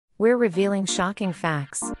we're revealing shocking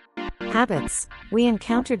facts. Habits we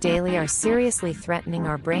encounter daily are seriously threatening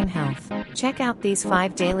our brain health. Check out these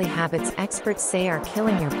 5 daily habits experts say are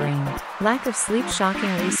killing your brain. Lack of sleep.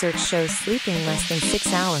 Shocking research shows sleeping less than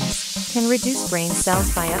 6 hours can reduce brain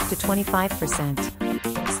cells by up to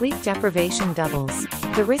 25%. Sleep deprivation doubles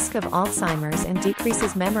the risk of Alzheimer's and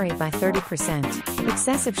decreases memory by 30%.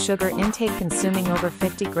 Excessive sugar intake. Consuming over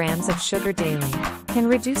 50 grams of sugar daily can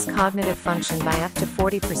reduce cognitive function by up to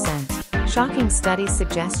 40%. Shocking studies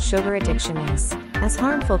suggest sugar addiction is as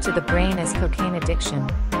harmful to the brain as cocaine addiction.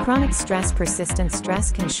 Chronic stress. Persistent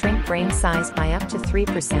stress can shrink brain size by up to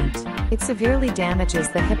 3%. It severely damages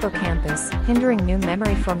the hippocampus, hindering new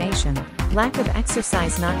memory formation. Lack of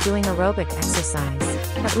exercise. Not doing aerobic exercise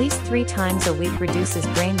at least 3 times a week reduces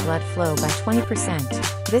brain blood flow by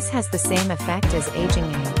 20%. This has the same effect as aging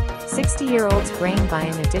a 60-year-old's brain by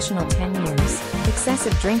an additional 10 years.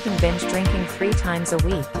 Excessive drinking. Binge drinking 3 times a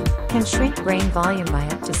week can shrink brain volume by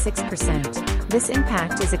up to 6%. This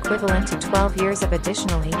impact is equivalent to 12 years of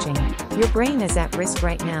additional aging. Your brain is at risk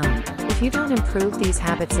right now. If you don't improve these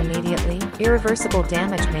habits immediately, irreversible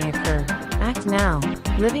damage may occur. Act now.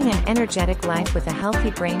 Living an energetic life with a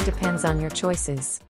healthy brain depends on your choices.